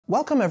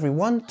Welcome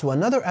everyone to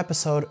another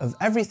episode of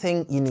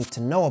Everything You Need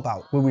to Know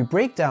About, where we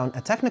break down a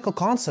technical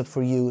concept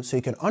for you so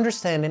you can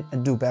understand it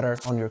and do better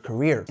on your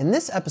career. In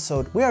this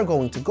episode, we are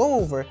going to go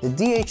over the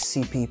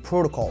DHCP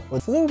protocol.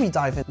 Before we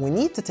dive in, we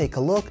need to take a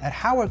look at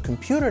how our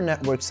computer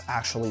networks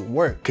actually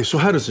work. Okay, so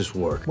how does this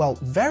work? Well,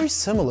 very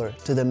similar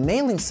to the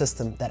mailing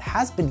system that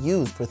has been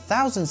used for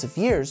thousands of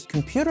years,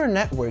 computer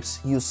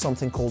networks use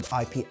something called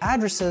IP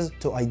addresses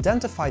to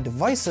identify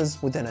devices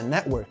within a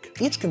network.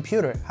 Each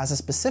computer has a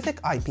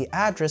specific IP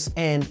address,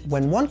 and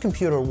when one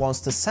computer wants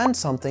to send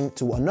something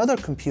to another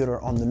computer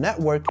on the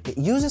network, it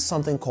uses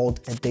something called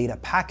a data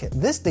packet.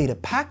 This data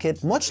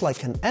packet, much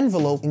like an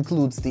envelope,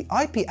 includes the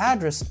IP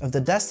address of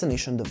the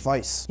destination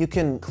device. You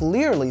can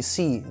clearly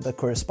see the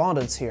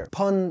correspondence here.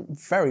 Pun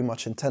very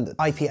much intended.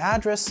 IP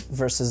address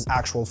versus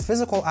actual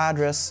physical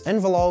address,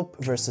 envelope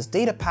versus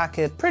data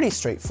packet, pretty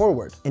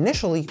straightforward.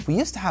 Initially, we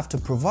used to have to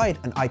provide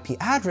an IP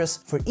address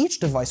for each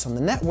device on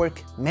the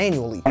network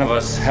manually. One of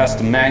us has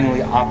to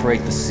manually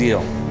operate the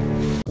seal,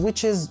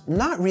 which is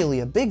not really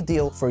a big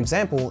deal. For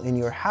example, in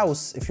your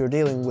house, if you're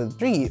dealing with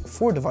 3 or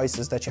 4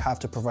 devices that you have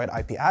to provide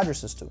IP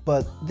addresses to.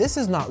 But this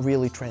is not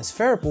really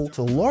transferable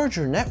to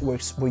larger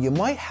networks where you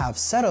might have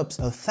setups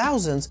of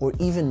thousands or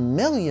even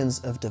millions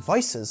of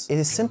devices. It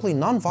is simply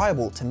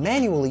non-viable to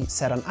manually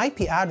set an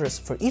IP address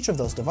for each of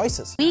those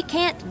devices. We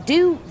can't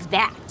do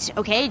that,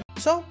 okay?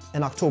 So,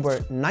 in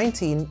October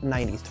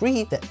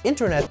 1993, the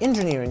Internet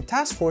Engineering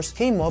Task Force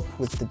came up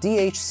with the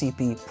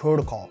DHCP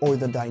protocol, or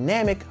the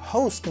Dynamic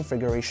Host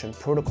Configuration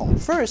Protocol.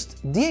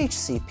 First,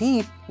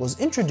 DHCP was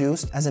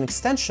introduced as an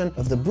extension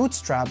of the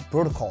Bootstrap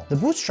protocol. The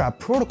Bootstrap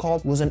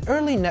protocol was an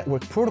early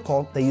network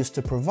protocol that used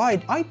to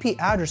provide IP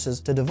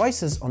addresses to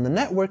devices on the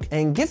network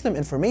and give them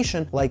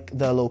information like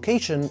the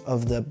location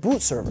of the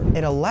boot server.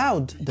 It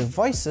allowed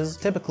devices,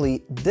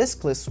 typically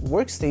diskless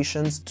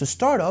workstations, to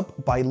start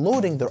up by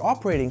loading their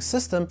operating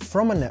system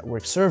from a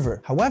network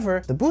server.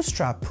 However, the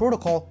Bootstrap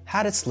protocol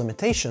had its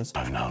limitations.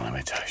 I've no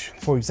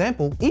limitations. For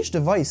example, each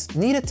device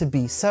needed to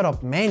be set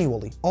up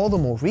manually, all the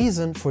more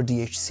reason for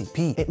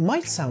DHCP. It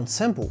might sound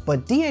simple,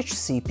 but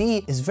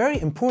DHCP is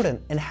very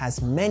important and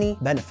has many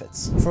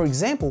benefits. For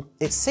example,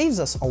 it saves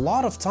us a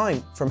lot of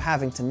time from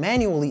having to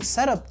manually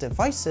set up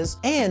devices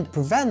and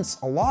prevents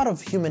a lot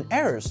of human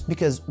errors,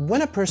 because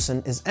when a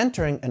person is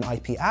entering an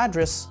IP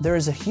address, there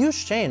is a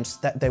huge chance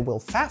that they will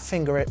fat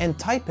finger it and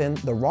type in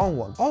the wrong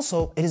one.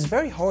 Also, it is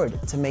very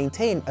hard to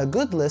maintain a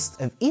good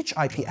list of each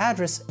IP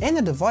address and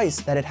the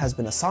device that it has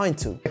been assigned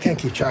to. I can't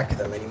keep track of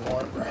them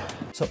anymore.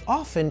 So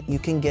often you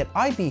can get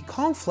IP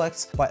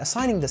conflicts by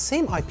assigning the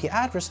same IP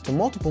address to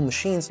multiple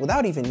machines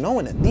without even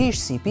knowing it.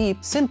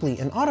 DHCP simply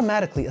and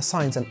automatically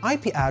assigns an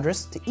IP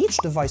address to each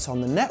device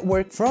on the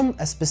network from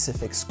a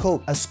specific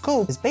scope. A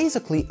scope is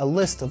basically a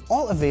list of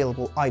all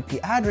available IP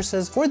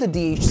addresses for the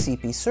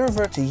DHCP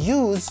server to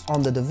use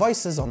on the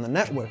devices on the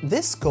network.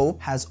 This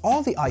scope has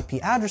all the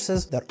IP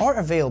addresses that are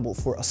available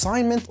for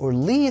assignment or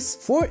lease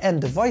for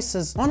end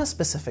devices on a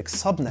specific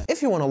subnet.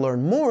 If you want to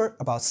learn more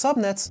about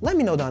subnets, let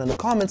me know down in the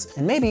comments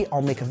and maybe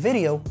I'll make a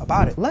video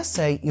about it. Let's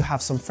say you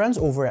have some friends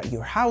over at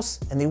your house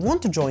and they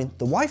want to join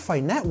the Wi-Fi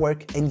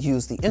network and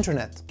use the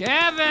internet.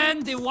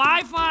 Kevin, the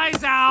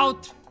Wi-Fi's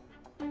out!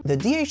 The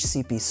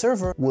DHCP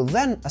server will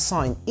then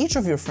assign each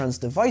of your friends'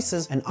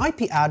 devices an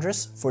IP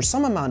address for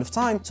some amount of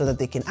time so that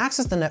they can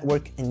access the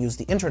network and use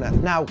the internet.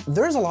 Now,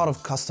 there's a lot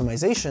of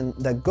customization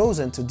that goes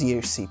into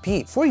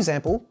DHCP. For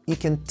example, you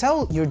can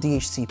tell your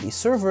DHCP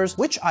servers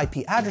which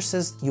IP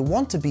addresses you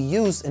want to be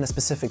used in a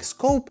specific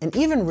scope, and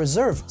even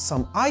reserve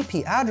some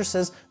IP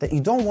addresses that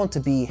you don't want to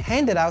be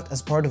handed out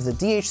as part of the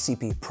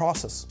DHCP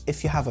process.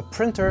 If you have a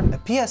printer, a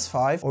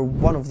PS5, or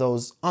one of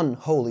those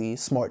unholy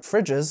smart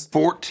fridges,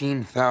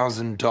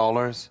 $14,000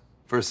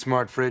 for a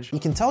smart fridge? You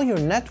can tell your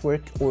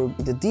network or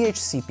the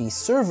DHCP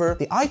server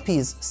the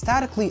IPs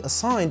statically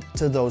assigned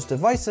to those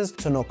devices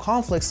so no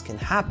conflicts can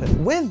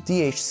happen. With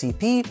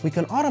DHCP, we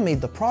can automate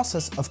the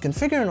process of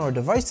configuring our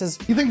devices.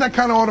 You think that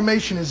kind of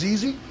automation is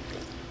easy?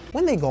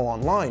 When they go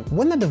online.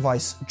 When the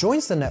device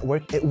joins the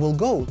network, it will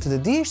go to the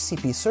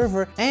DHCP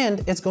server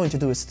and it's going to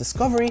do its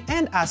discovery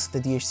and ask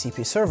the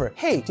DHCP server,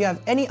 hey, do you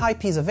have any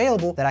IPs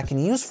available that I can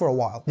use for a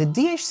while? The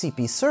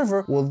DHCP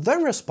server will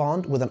then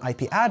respond with an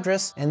IP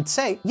address and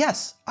say,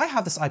 yes, I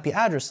have this IP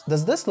address.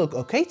 Does this look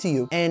okay to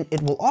you? And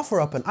it will offer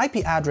up an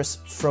IP address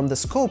from the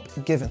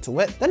scope given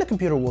to it. Then the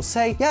computer will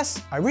say, yes,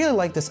 I really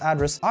like this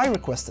address. I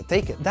request to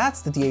take it.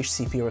 That's the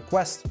DHCP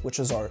request, which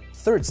is our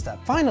third step.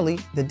 Finally,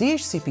 the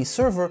DHCP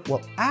server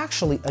will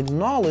actually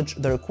acknowledge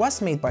the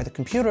request made by the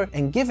computer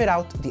and give it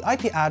out the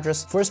IP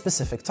address for a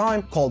specific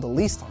time called the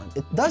lease time.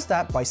 It does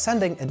that by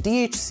sending a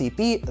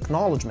DHCP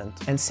acknowledgement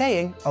and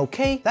saying,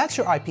 okay, that's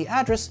your IP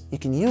address, you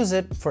can use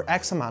it for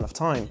X amount of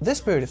time. This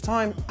period of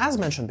time, as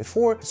mentioned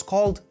before, is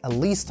called a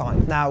lease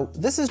time. Now,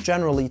 this is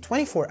generally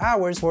 24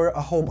 hours for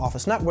a home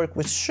office network,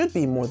 which should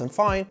be more than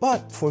fine,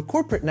 but for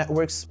corporate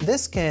networks,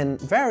 this can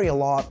vary a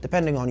lot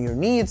depending on your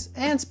needs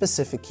and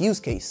specific use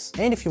case.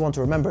 And if you want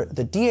to remember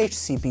the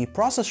DHCP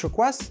process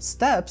request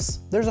steps,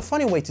 there's a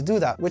funny way to do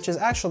that, which is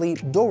actually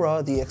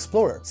DORA the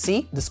Explorer.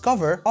 See,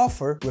 discover,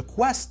 offer,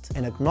 request,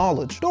 and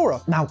acknowledge.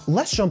 DORA. Now,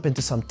 let's jump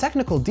into some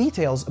technical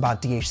details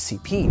about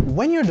DHCP.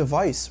 When your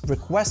device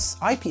requests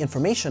IP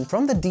information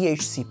from the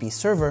DHCP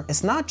server,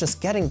 it's not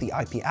just getting the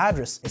IP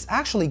address, it's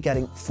actually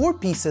getting 4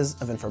 pieces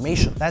of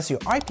information. That's your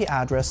IP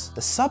address,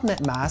 the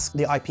subnet mask,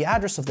 the IP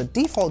address of the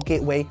default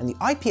gateway, and the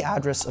IP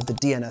address of the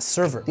DNS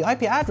server. The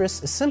IP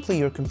address is simply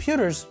your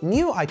computer's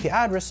new IP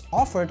address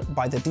offered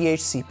by the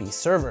DHCP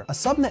server. A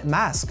subnet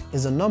mask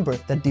is a number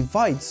that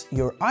divides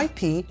your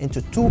IP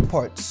into 2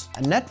 parts,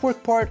 a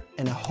network part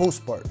and a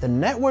host part. The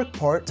network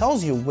part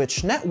tells you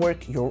which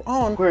network you're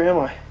on. Where am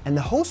I? And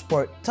the host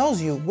part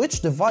tells you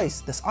which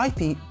device this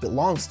IP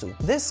belongs to.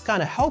 This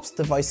kind of helps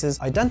devices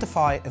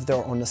identify if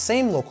they're on the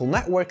same local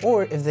network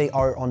or if they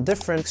are on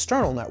different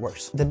external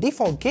networks. The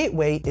default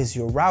gateway is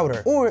your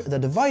router, or the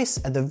device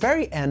at the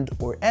very end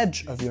or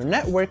edge of your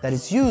network that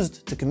is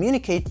used to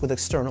communicate with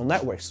external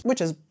networks,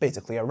 which is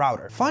basically a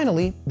router.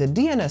 Finally, the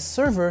DNS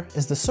server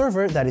is the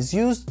server that is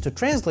used to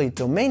translate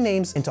domain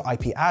names into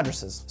IP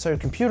addresses, so your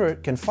computer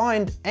can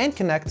find and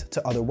connect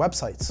to other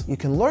websites. You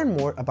can learn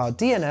more about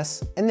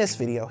DNS in this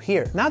video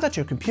here. Now that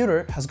your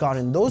computer has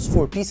gotten those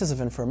 4 pieces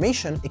of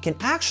information, it can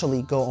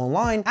actually go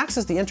online,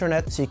 access the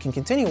internet, so you can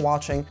continue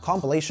watching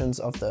compilations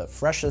of the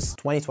freshest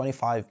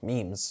 2025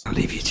 memes. I'll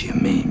leave you to your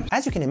memes.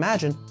 As you can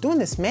imagine, doing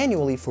this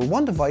manually for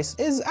one device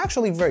is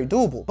actually very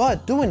doable,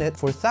 but doing it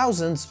for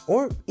thousands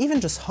or even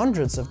just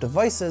hundreds of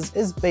devices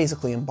is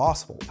basically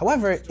impossible.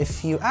 However,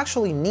 if you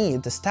actually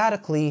need to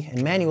statically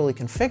and manually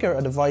configure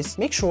a device,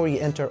 make sure you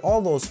enter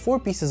all those 4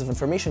 pieces of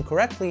information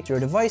correctly so your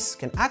device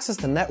can access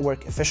the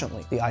network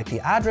efficiently. The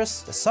IP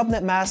address, the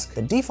subnet mask,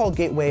 the default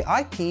gateway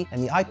IP,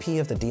 and the IP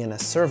of the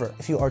DNS server.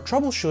 If you are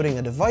troubleshooting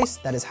a device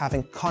that is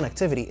having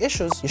connectivity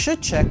issues, you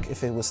should check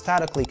if it was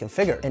statically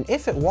configured, and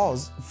if it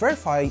was,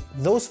 verify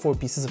those 4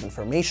 pieces of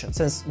information,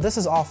 since this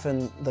is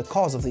often the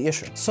cause of the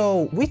issue.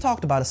 So we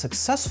talked about a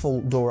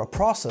successful DORA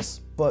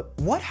process, but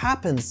what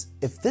happens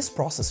if this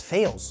process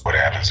fails? What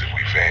happens if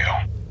we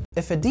fail?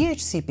 If a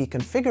DHCP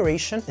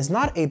configuration is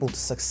not able to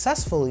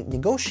successfully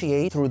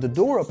negotiate through the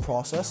DORA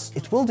process,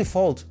 it will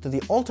default to the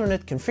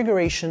alternate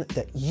configuration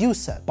that you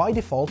set. By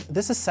default,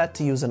 this is set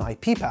to use an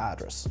IPPA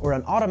address, or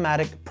an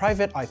automatic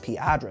private IP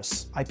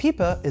address.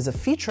 IPPA is a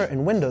feature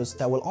in Windows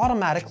that will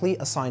automatically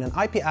assign an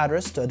IP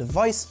address to a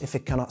device if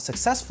it cannot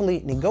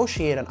successfully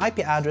negotiate an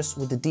IP address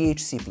with the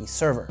DHCP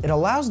server. It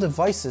allows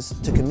devices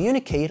to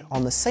communicate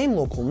on the same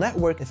local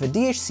network if a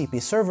DHCP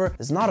server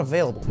is not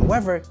available.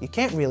 However, you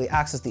can't really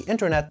access the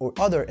internet or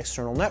other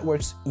external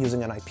networks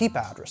using an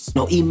IPPA address.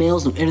 No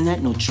emails, no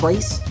internet, no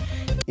trace.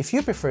 If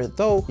you prefer it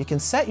though, you can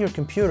set your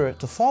computer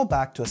to fall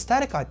back to a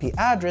static IP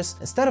address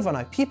instead of an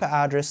IPPA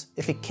address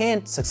if it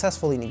can't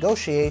successfully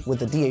negotiate with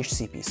the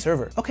DHCP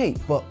server. Okay,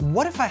 but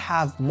what if I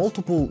have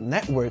multiple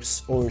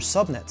networks or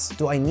subnets?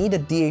 Do I need a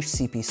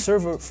DHCP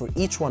server for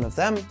each one of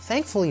them?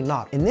 Thankfully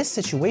not. In this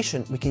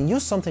situation, we can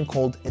use something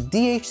called a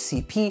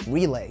DHCP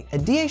relay. A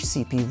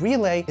DHCP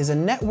relay is a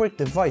network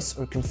device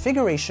or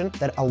configuration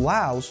that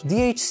allows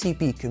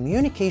DHCP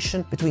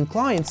communication between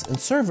clients and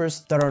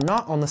servers that are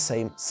not on the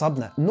same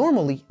subnet.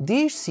 Normally,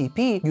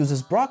 DHCP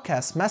uses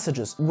broadcast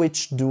messages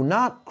which do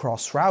not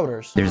cross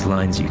routers. There's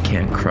lines you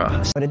can't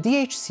cross. But a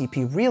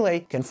DHCP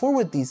relay can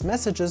forward these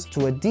messages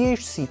to a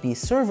DHCP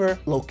server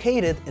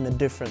located in a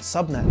different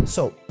subnet.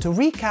 So, to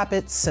recap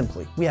it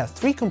simply, we have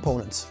 3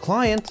 components: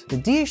 client, the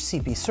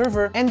DHCP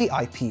server, and the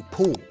IP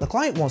pool. The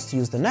client wants to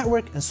use the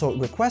network, and so it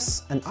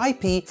requests an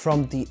IP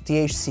from the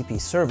DHCP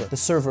server. The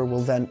server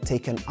will then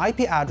take an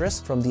IP address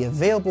from the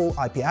available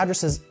IP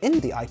addresses in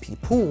the IP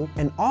pool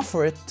and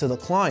offer it to the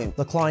client.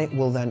 The client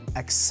will then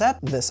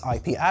accept this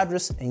IP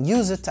address and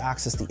use it to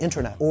access the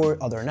internet or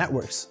other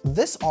networks.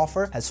 This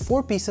offer has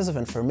 4 pieces of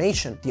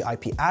information: the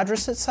IP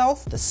address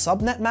itself, the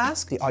subnet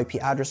mask, the IP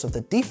address of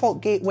the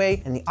default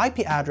gateway, and the IP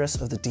address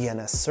of the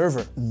DNS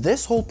server.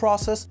 This whole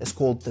process is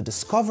called the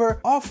discover,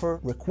 offer,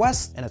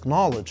 request, and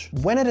acknowledge.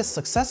 When it is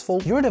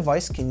successful, your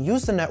device can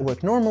use the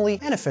network normally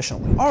and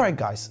efficiently. Alright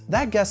guys,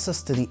 that gets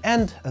us to the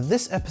end of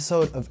this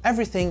episode of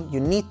everything you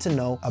need to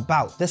know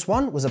about. This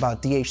one was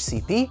about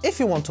DHCP. If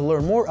you want to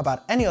learn more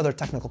about any other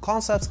technical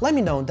concepts, let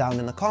me know down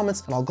in the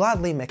comments and I'll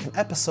gladly make an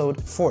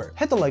episode for it.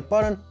 Hit the like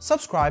button,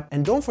 subscribe,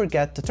 and don't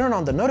forget to turn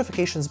on the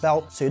notifications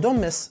bell so you don't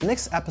miss the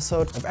next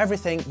episode of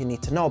everything you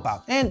need to know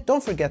about. And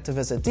don't forget to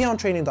visit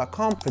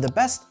deontraining.com for the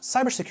best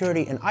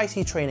cybersecurity and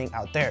IT training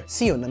out there.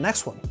 See you in the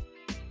next one.